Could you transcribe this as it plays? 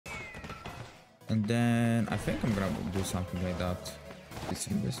And then I think I'm gonna do something like that. Get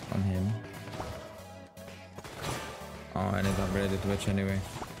some risk on him. Oh, I need to upgrade the Twitch anyway.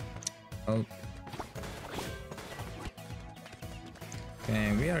 Oh.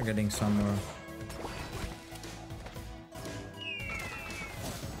 Okay, we are getting somewhere.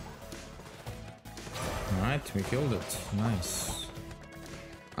 Alright, we killed it. Nice.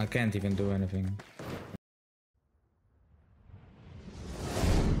 I can't even do anything.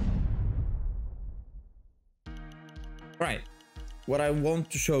 Right. What I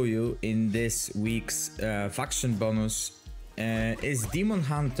want to show you in this week's faction bonus is Demon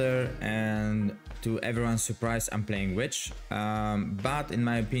Hunter, and to everyone's surprise I'm playing Witch. But in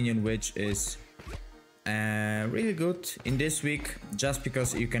my opinion Witch is really good in this week, just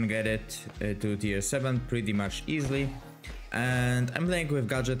because you can get it to tier 7 pretty much easily. And I'm playing with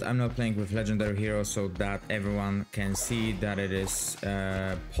Gagdet, I'm not playing with legendary heroes, so that everyone can see that it is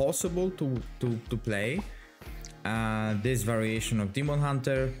possible to play this variation of Demon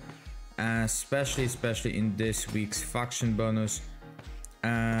Hunter, especially in this week's faction bonus.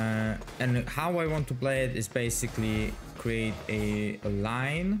 And how I want to play it is basically create a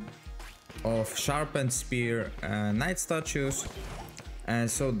line of sharpened spear knight statues,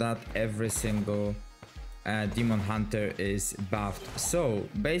 so that every single Demon Hunter is buffed. So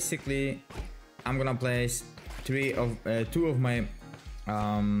basically I'm gonna place two of my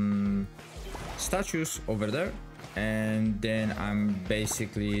statues over there, and then I'm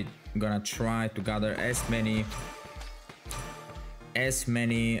basically gonna try to gather as many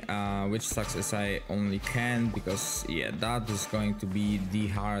witch stacks as I only can, because yeah, that is going to be the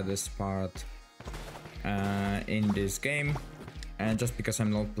hardest part in this game, and just because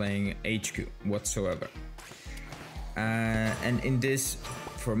I'm not playing HQ whatsoever. And in this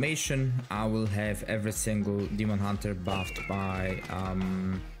formation I will have every single Demon Hunter buffed by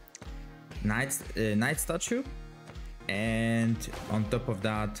knight statue, and on top of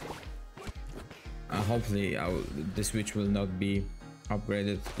that hopefully this witch will not be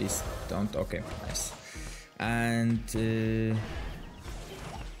upgraded. Please don't. Okay, nice. And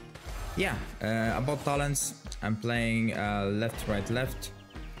yeah, about talents, I'm playing left right left,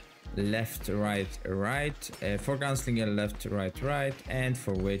 left right right, for gunslinger left right right, and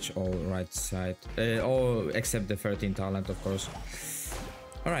for witch all right side, all except the 13 talent of course.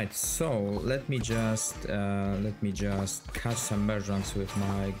 All right, so let me just catch some merchants with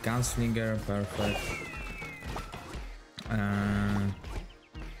my gunslinger. Perfect. And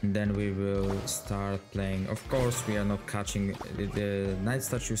then we will start playing. Of course we are not catching the knight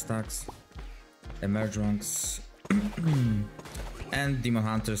statue stacks, emergence. And Demon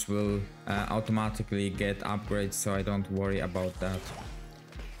Hunters will automatically get upgrades, so I don't worry about that.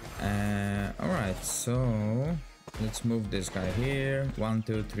 Alright, so let's move this guy here. 1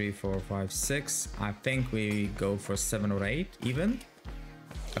 2 3 4 5 6. I think we go for 7 or 8 even.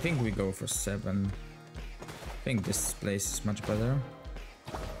 I think we go for 7. I think this place is much better.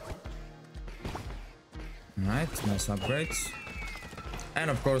 Alright, nice upgrades. And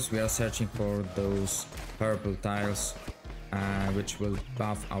of course we are searching for those purple tiles, which will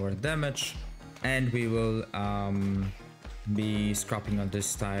buff our damage, and we will be scrapping on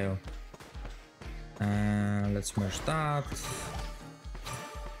this tile. Let's merge that.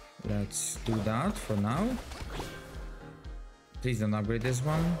 Let's do that for now. Please don't upgrade this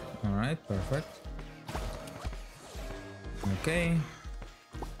one. Alright, perfect. Okay.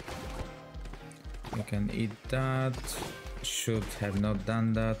 We can eat that. Should have not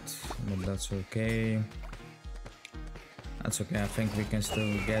done that, but that's okay. That's okay, I think we can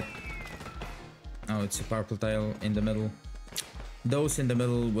still get... Oh, it's a purple tile in the middle. Those in the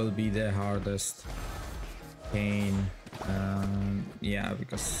middle will be the hardest pain. Yeah,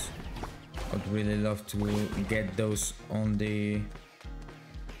 because I would really love to get those on the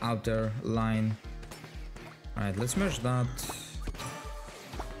outer line. Alright, let's merge that.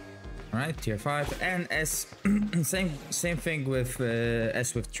 Alright, tier 5, and as same thing with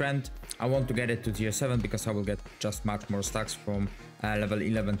as with Trent, I want to get it to tier 7 because I will get just much more stacks from level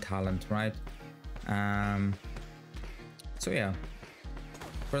 11 talent, right? So yeah,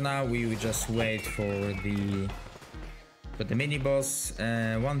 for now we just wait for the mini boss.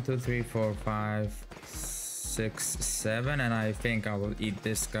 1 2 3 4 5 6 7, and I think I will eat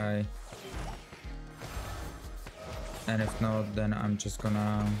this guy. And if not, then I'm just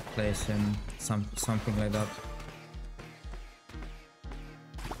gonna place him something like that.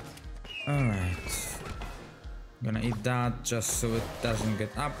 Alright. Gonna eat that just so it doesn't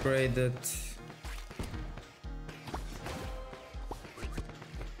get upgraded.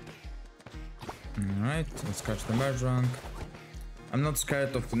 Alright, let's catch the merge rank. I'm not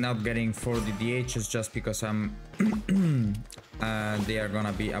scared of not getting 40 DHs just because I'm they are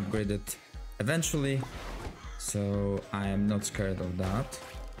gonna be upgraded eventually, so I am not scared of that.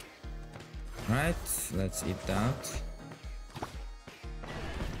 Right, let's eat that.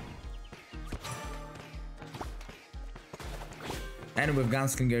 And with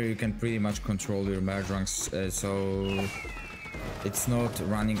Gunslinger you can pretty much control your merge ranks, so it's not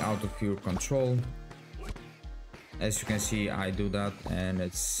running out of your control. As you can see, I do that and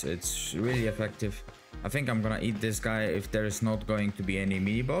it's really effective. I think I'm gonna eat this guy if there is not going to be any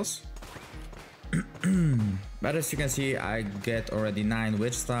mini boss. But as you can see, I get already 9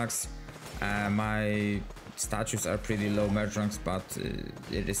 witch stacks. My statues are pretty low merge ranks, but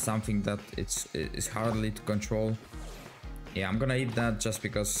it is something that it's hardly to control. Yeah, I'm gonna eat that just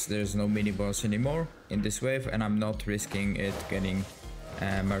because there's no mini boss anymore in this wave and I'm not risking it getting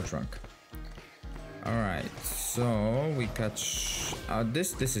merge rank. Alright, so we catch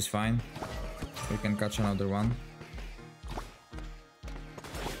this is fine. We can catch another one.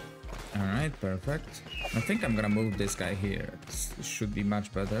 Alright, perfect. I think I'm gonna move this guy here. It should be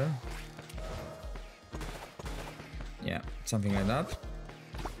much better. Yeah, something like that.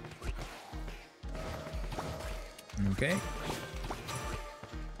 Okay.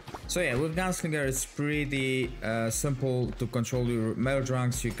 So yeah, with Gunslinger it's pretty simple to control your merge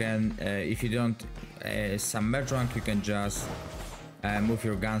ranks. You can, if you don't some merge rank, you can just move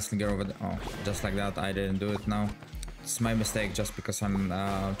your Gunslinger over the, oh, just like that. I didn't do it now. It's my mistake just because I'm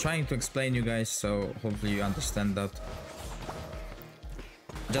trying to explain you guys, so hopefully you understand that.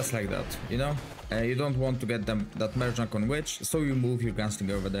 Just like that, you know? You don't want to get that merge rank on witch, so you move your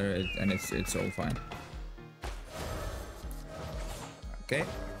Gunslinger over there and it's all fine. Okay.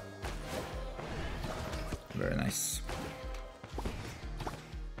 Very nice.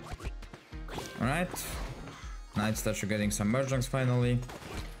 Alright. Nice that you're getting some merge ranks finally.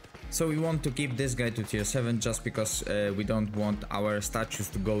 So we want to keep this guy to tier 7 just because we don't want our statues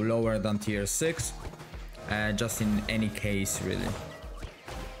to go lower than tier 6. Just in any case, really.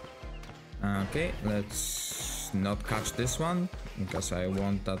 Okay, let's not catch this one because I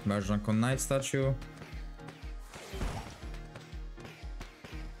want that merge rank on knight statue.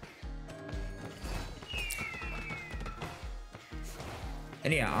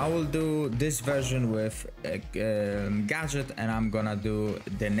 And yeah, I will do this version with Gagdet, and I'm gonna do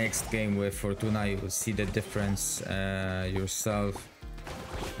the next game with Fortuna. You will see the difference yourself,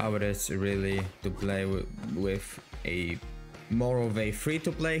 how it is really to play with a more of a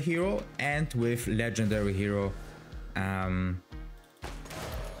free-to-play hero and with legendary hero.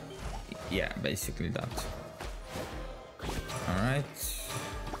 Yeah, basically that. Alright.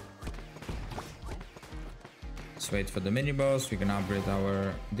 Let's wait for the mini boss. We can upgrade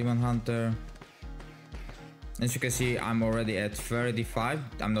our demon hunter. As you can see, I'm already at 35.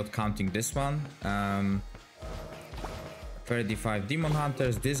 I'm not counting this one. 35 demon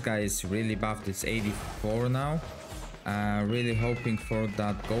hunters. This guy is really buffed. It's 84 now. Really hoping for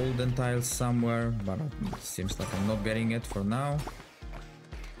that golden tile somewhere, but it seems like I'm not getting it for now.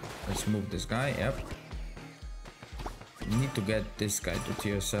 Let's move this guy. Yep. We need to get this guy to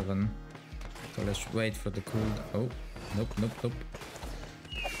tier 7. So let's wait for the cool. Oh, nope.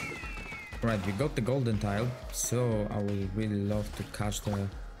 Right, we got the golden tile, so I would really love to catch the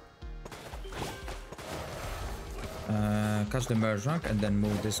merge rank and then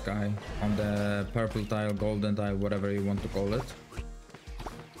move this guy on the purple tile, golden tile, whatever you want to call it.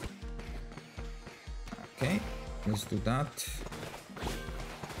 Okay, let's do that.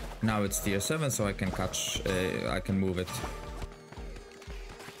 Now it's tier 7, so I can catch, I can move it.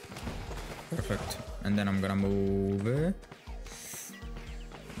 Perfect. And then I'm gonna move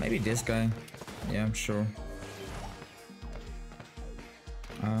maybe this guy. Yeah, sure.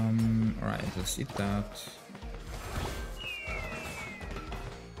 Alright, let's eat that.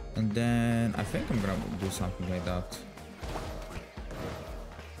 And then I think I'm gonna do something like that.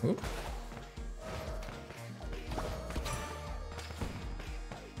 Oop.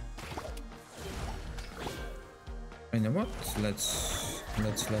 You know what? Let's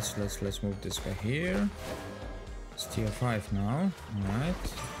move this guy here. It's tier 5 now.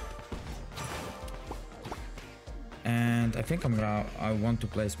 Alright. And I think I want to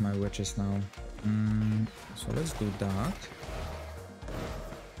place my witches now. So let's do that.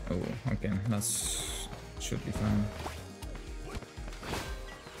 Oh, okay, should be fine.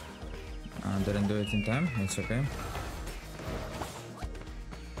 Didn't do it in time, it's okay.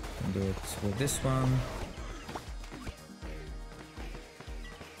 Can do it with this one.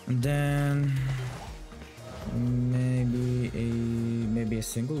 And then maybe a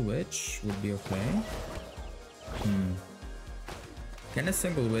single witch would be okay. Can a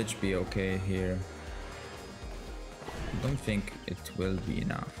single witch be okay here? I don't think it will be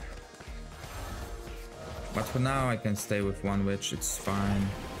enough. But for now I can stay with one witch, it's fine.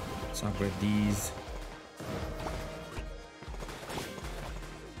 Let's upgrade these.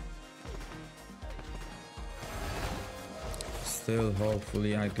 Still,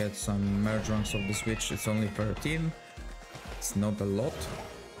 hopefully I get some merge ranks of the switch. It's only 13. It's not a lot.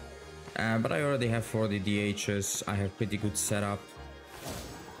 But I already have 40 DHs. I have pretty good setup.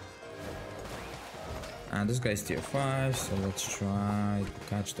 And this guy's tier 5, so let's try to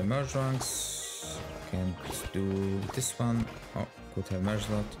catch the merge ranks. Can't do this one. Oh, could have merge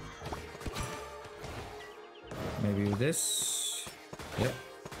lot. Maybe with this. Yep.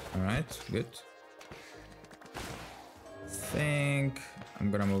 Alright, good. Think I'm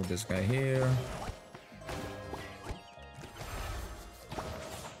gonna move this guy here.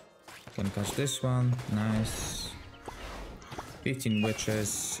 Can catch this one. Nice. 15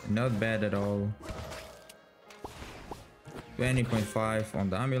 witches. Not bad at all. 20.5 on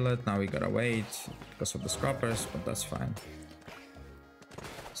the amulet. Now we gotta wait because of the scrappers, but that's fine.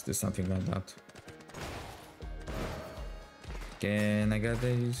 Let's do something like that. Can I get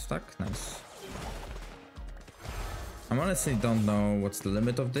the stack? Nice. I honestly don't know what's the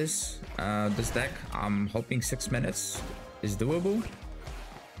limit of this deck. I'm hoping 6 minutes is doable.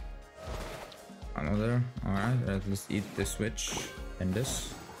 Another. Alright, let's just eat the switch and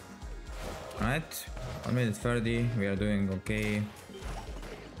this. Alright, 1 minute 30, we are doing okay.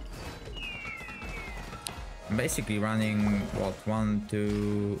 I'm basically running what, 1,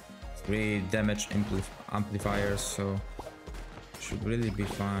 2, 3 damage amplifiers, so should really be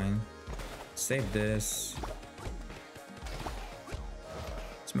fine. Save this.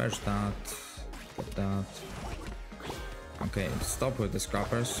 Let's merge that. Get that. Okay, stop with the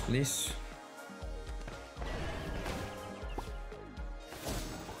scrappers, please.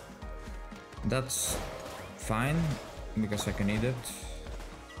 That's fine, because I can eat it.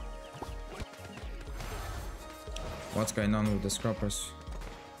 What's going on with the scrappers?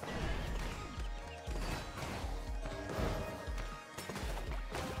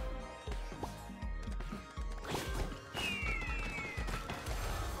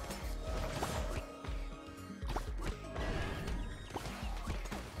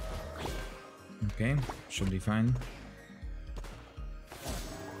 Okay, should be fine.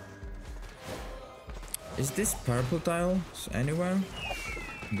 Is this purple tile anywhere?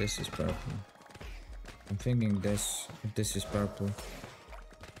 This is purple. I'm thinking this, if this is purple.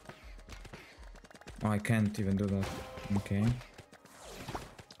 Oh, I can't even do that. Okay.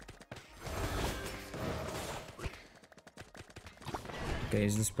 Okay,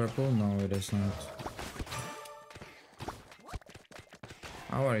 is this purple? No, it is not.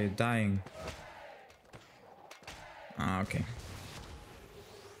 How are you dying? Ah, okay.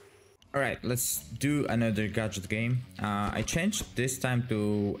 Alright, let's do another gadget game. I changed this time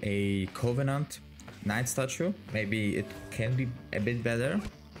to a Covenant Knight statue. Maybe it can be a bit better.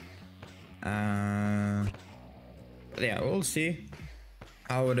 But yeah, we'll see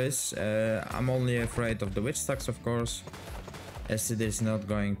how it is. I'm only afraid of the witch stacks, of course, as it is not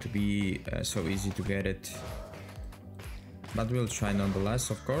going to be so easy to get it. But we'll try nonetheless,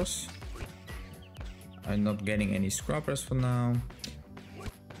 of course. I'm not getting any scrappers for now.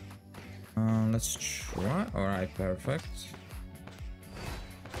 Let's try. Alright, perfect.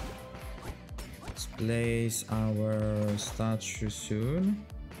 Let's place our statue soon.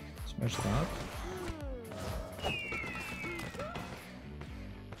 Smash that.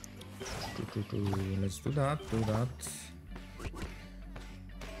 Let's do that,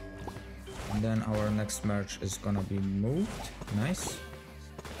 And then our next merge is gonna be moved. Nice.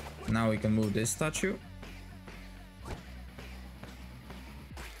 Now we can move this statue.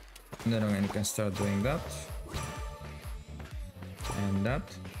 And then we can start doing that. And that.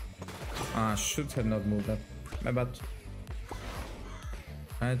 Ah, should have not moved that. My bad.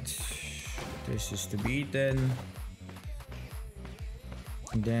 Right. This is to be eaten.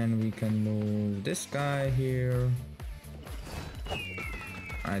 And then we can move this guy here.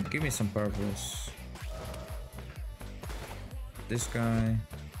 Alright, give me some purples. This guy.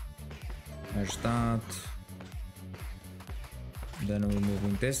 There's that. Then we're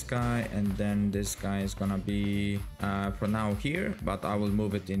moving this guy, and then this guy is gonna be for now here, but I will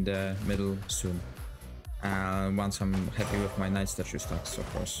move it in the middle soon. Once I'm happy with my night statue stacks, of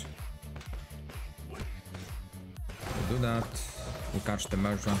course. We'll do that. We catch the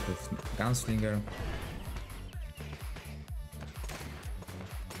merge rank with Gunslinger.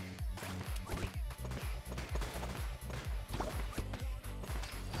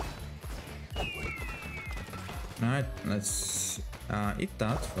 Alright, let's eat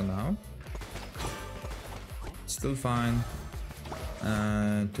that for now. Still fine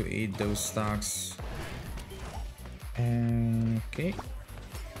to eat those stacks. Okay.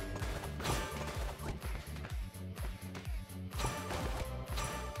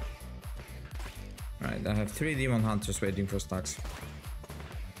 Right, I have 3 demon hunters waiting for stacks.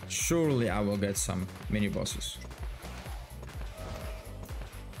 Surely I will get some mini bosses.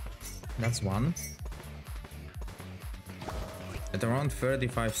 That's one. At around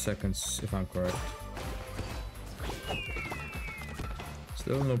 35 seconds, if I'm correct.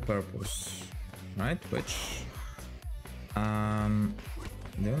 Still no purples. Right, which...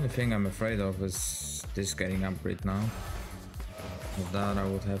 the only thing I'm afraid of is this getting upgrade now. That I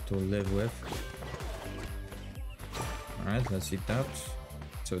would have to live with. Alright, let's eat that.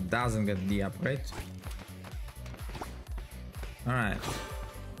 So it doesn't get the upgrade. Alright.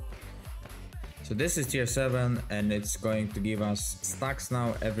 So this is tier 7 and it's going to give us stacks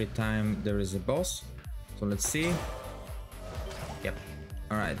now every time there is a boss. So let's see. Yep.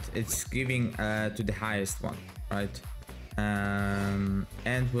 Alright, it's giving to the highest one, right?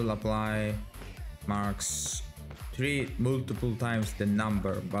 And will apply marks 3 multiple times the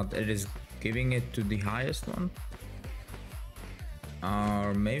number, but it is giving it to the highest one.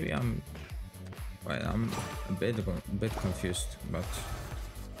 Or maybe I'm a bit confused, but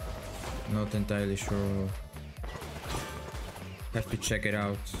not entirely sure. Have to check it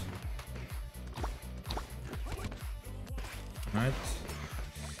out. Right.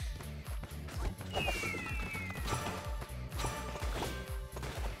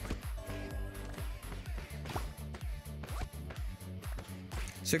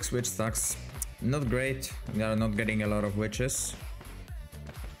 Six witch stacks, not great. We are not getting a lot of witches.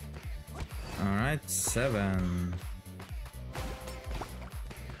 Alright, 7.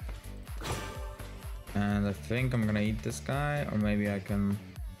 And I think I'm gonna eat this guy, or maybe I can...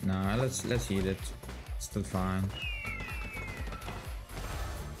 Nah, let's eat it. It's still fine.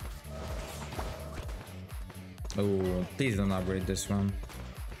 Oh, please don't upgrade this one.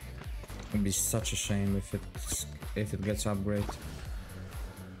 It'd be such a shame if it gets upgraded.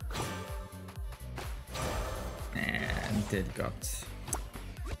 And it got.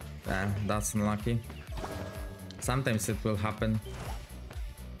 That's unlucky. Sometimes it will happen.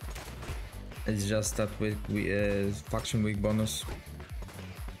 It's just that we faction week bonus.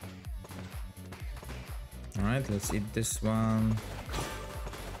 Alright, let's eat this one.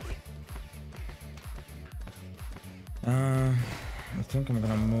 I think I'm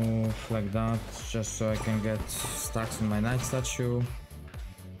gonna move like that just so I can get stacks on my knight statue.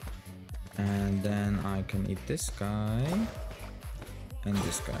 And then I can eat this guy and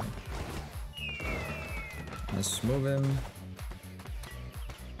this guy. Let's move him.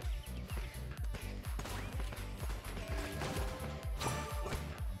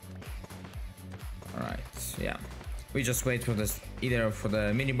 Alright, yeah. We just wait for this, either for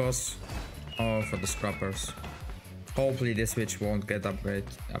the mini boss or for the scrappers. Hopefully this switch won't get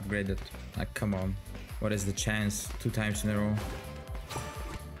upgraded. Like, come on. What is the chance? 2 times in a row.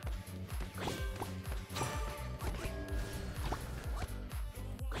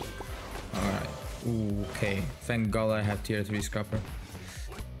 Alright. Ooh, okay. Thank God I have tier 3 scrapper.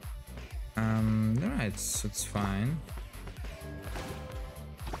 Alright, so it's fine.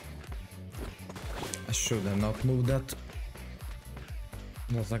 I should have not moved that.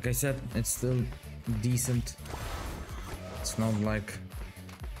 But like I said, it's still decent. It's not like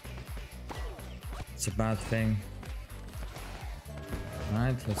it's a bad thing.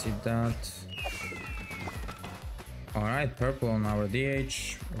 Alright, let's eat that. Alright, purple on our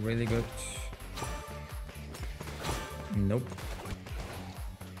DH. Really good. Nope.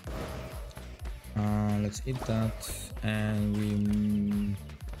 Let's eat that. And we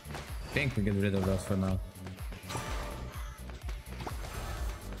think we get rid of that for now.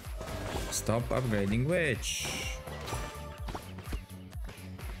 Stop upgrading witch.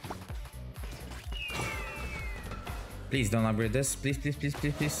 Please don't upgrade this. Please, please, please,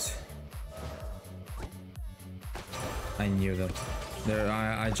 please, please. I knew that. There,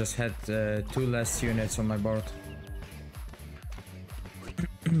 I just had 2 less units on my board.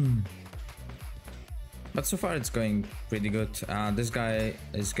 But so far it's going pretty good. This guy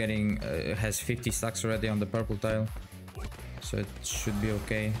is getting has 50 stacks already on the purple tile, so it should be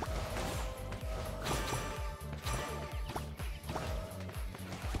okay.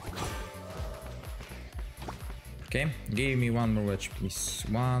 Okay, give me 1 more witch, please.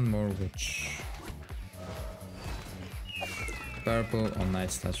 1 more witch. Purple on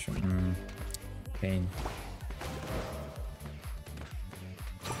night statue. Pain.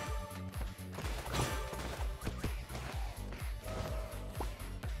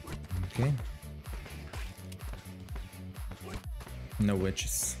 Okay. No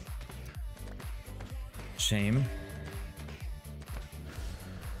witches. Shame.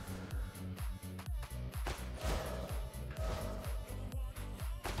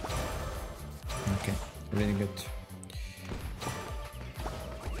 Okay, really good.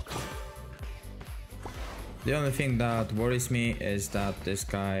 The only thing that worries me is that this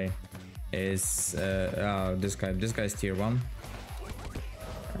guy is this guy's tier 1.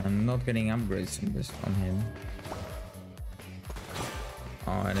 I'm not getting upgrades on him.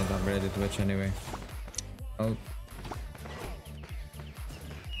 Oh, I need to upgrade the witch anyway. Oh.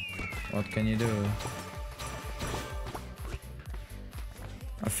 What can you do?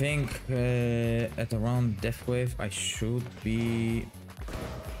 I think at around Death Wave I should be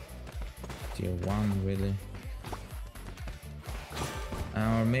tier 1 really.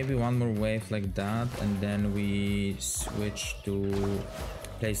 Or maybe one more wave like that and then we switch to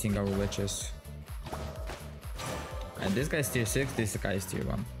placing our witches. And this guy's tier 6, this guy is tier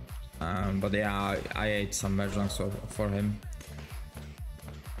 1. But yeah, I ate some merchants for him.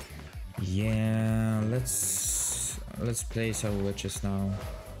 Yeah, let's place our witches now.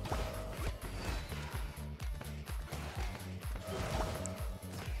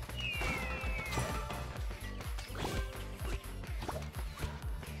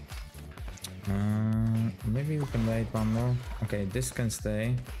 Maybe we can wait one more. Okay, this can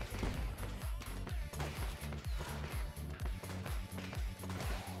stay.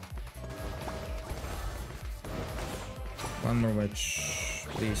 One more witch,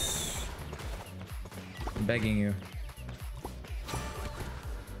 please. I'm begging you.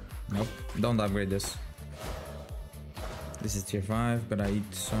 Nope, don't upgrade this. This is tier 5, but I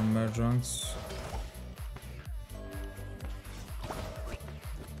eat some merchants.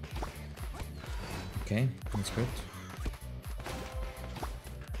 Okay, that's good.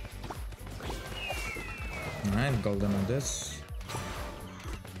 Alright, golden on this.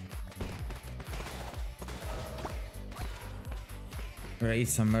 We're gonna eat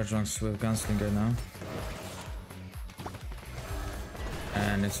some merchants with gunslinger now.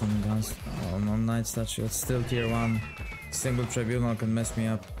 And it's on guns on night statue. It's still tier 1. Single tribunal can mess me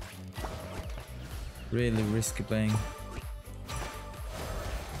up. Really risky playing.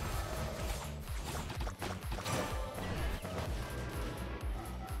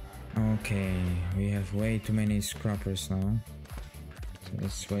 Okay, we have way too many scrappers now. So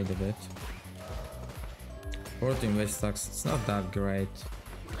let's wait a bit. 14 waste stacks, it's not that great,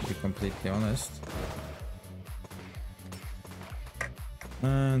 to be completely honest.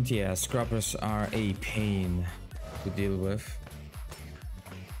 And yeah, scrappers are a pain to deal with.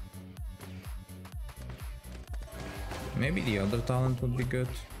 Maybe the other talent would be good.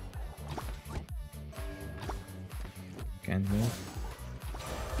 Can't move.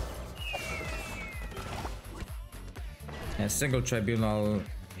 A single tribunal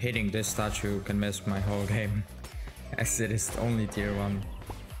hitting this statue can mess my whole game, as it is only tier 1.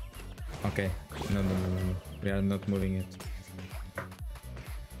 Okay, no, we are not moving it.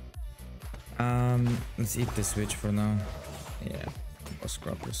 Let's eat the switch for now. Yeah, boss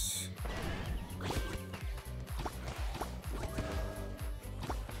scrappers.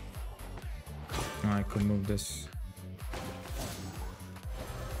 Oh, I could move this.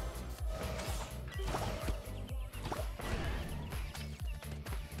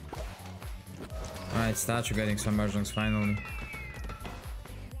 Alright, statue getting some merchants finally.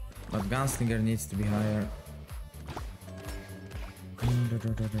 But gunslinger needs to be higher.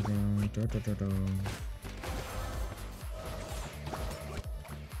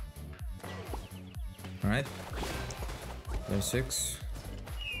 Alright. There's 6.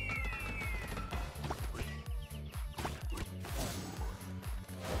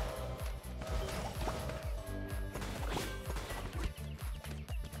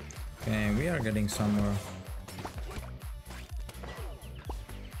 Okay, we are getting somewhere.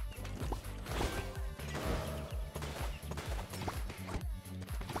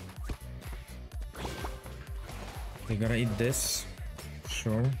 We gotta eat this,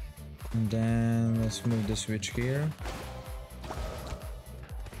 sure. And then let's move the switch here.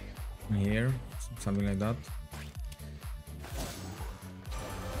 Here, something like that.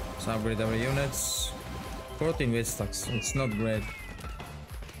 Let's upgrade our units. 14 waste stacks, it's not great.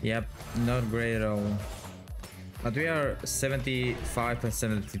 Yep, not great at all. But we are 75 and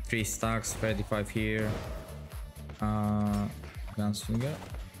 73 stacks, 35 here. Gunslinger.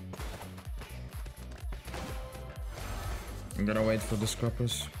 I'm gonna wait for the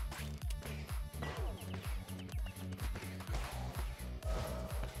scrappers.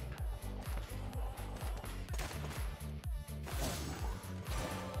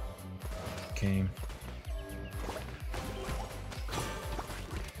 Okay.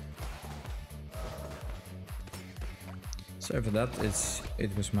 Sorry for that,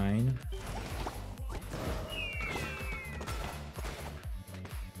 it was mine.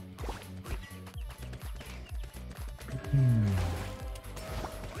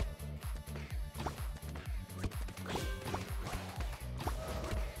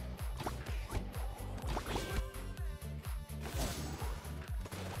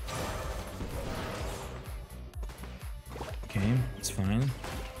 Okay, it's fine.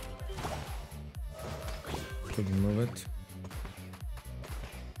 Could remove it.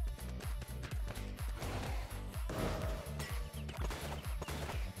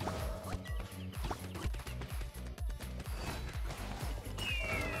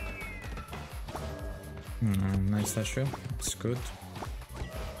 Nice statue. It's good.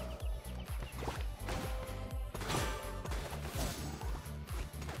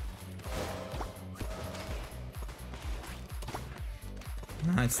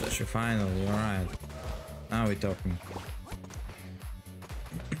 Nice statue, finally. Alright. Now we're talking.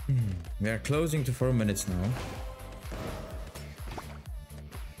 We are closing to 4 minutes now.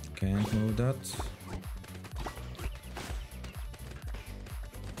 Can't move that.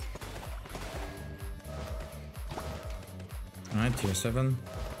 Alright, tier 7.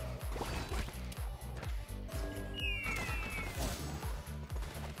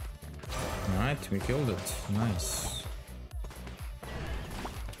 Alright, we killed it. Nice.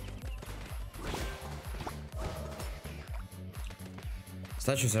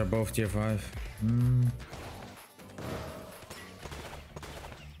 Statues are both tier 5.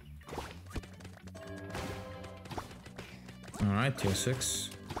 Alright, tier 6.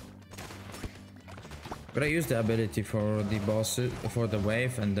 But I use the ability for the bosses, for the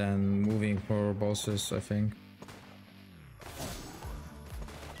wave, and then moving for bosses, I think.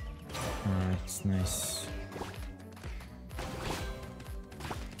 Alright, it's nice.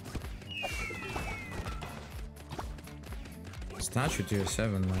 Statue tier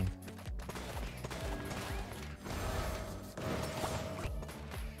 7 now.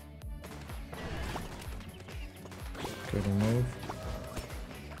 Good move.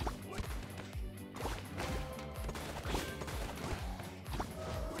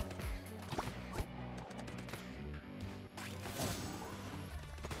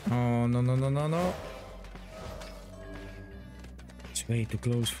 Oh, no, no, no, no, no. It's way too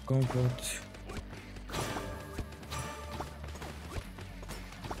close for comfort.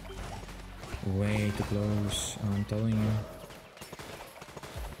 Way too close, I'm telling you.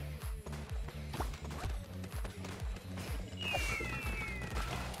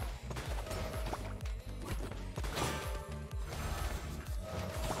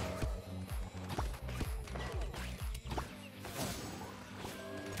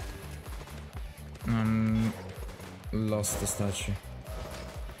 Lost the statue.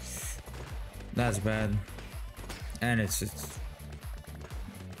 That's bad. And it's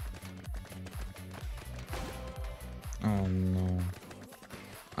oh no.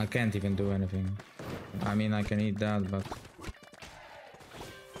 I can't even do anything. I mean, I can eat that, but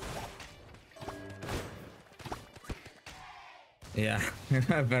yeah,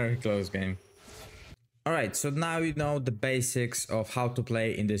 very close game. Alright, so now you know the basics of how to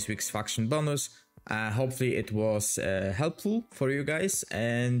play in this week's faction bonus. Hopefully it was helpful for you guys,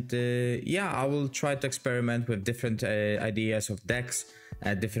 and yeah, I will try to experiment with different ideas of decks,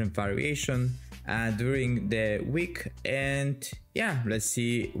 different variation during the week, and yeah, let's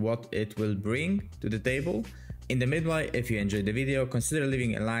see what it will bring to the table. In the meanwhile, if you enjoyed the video, consider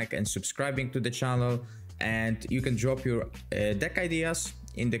leaving a like and subscribing to the channel, and you can drop your deck ideas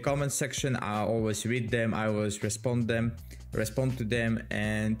in the comment section. I always read them, I always respond to them,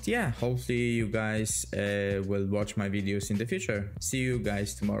 and yeah, hopefully you guys will watch my videos in the future. See you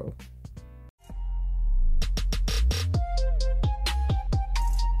guys tomorrow.